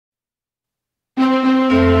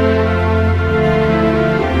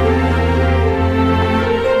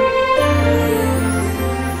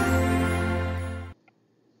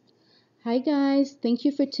Hi guys, thank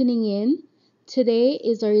you for tuning in. Today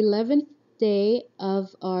is our 11th day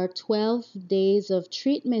of our 12 days of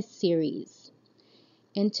TREATMAS series.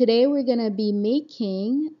 And today we're going to be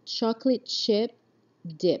making chocolate chip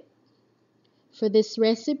dip. For this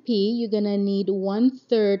recipe, you're going to need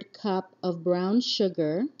 1/3 cup of brown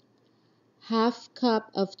sugar, 1/2 cup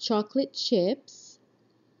of chocolate chips,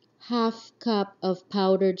 1/2 cup of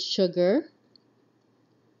powdered sugar,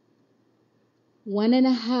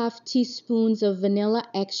 1½ teaspoons of vanilla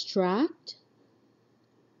extract,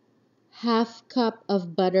 1/2 cup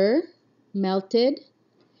of butter melted,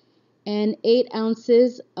 and 8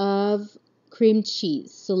 ounces of cream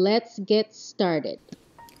cheese. So let's get started.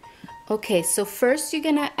 Okay, so first you're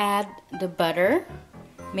gonna add the butter.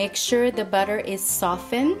 Make sure the butter is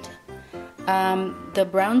softened. The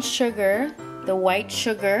brown sugar, the white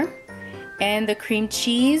sugar, and the cream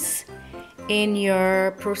cheese in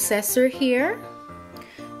your processor here.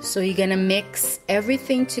 So you're gonna mix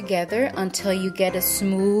everything together until you get a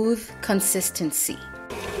smooth consistency.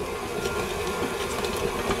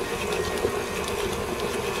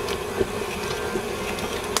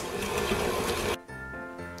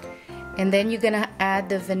 And then you're gonna add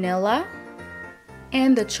the vanilla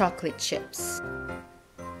and the chocolate chips.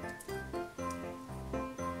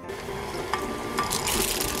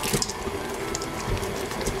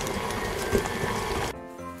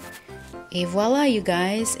 Et voila, you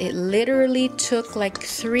guys, it literally took like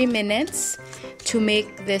 3 minutes to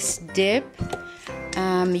make this dip.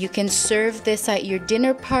 You can serve this at your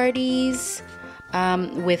dinner parties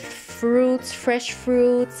with fruits, fresh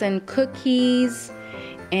fruits and cookies,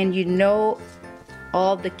 and you know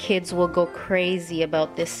all the kids will go crazy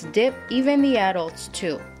about this dip, even the adults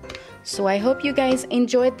too. So I hope you guys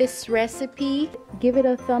enjoyed this recipe. Give it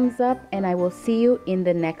a thumbs up and I will see you in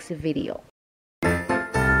the next video.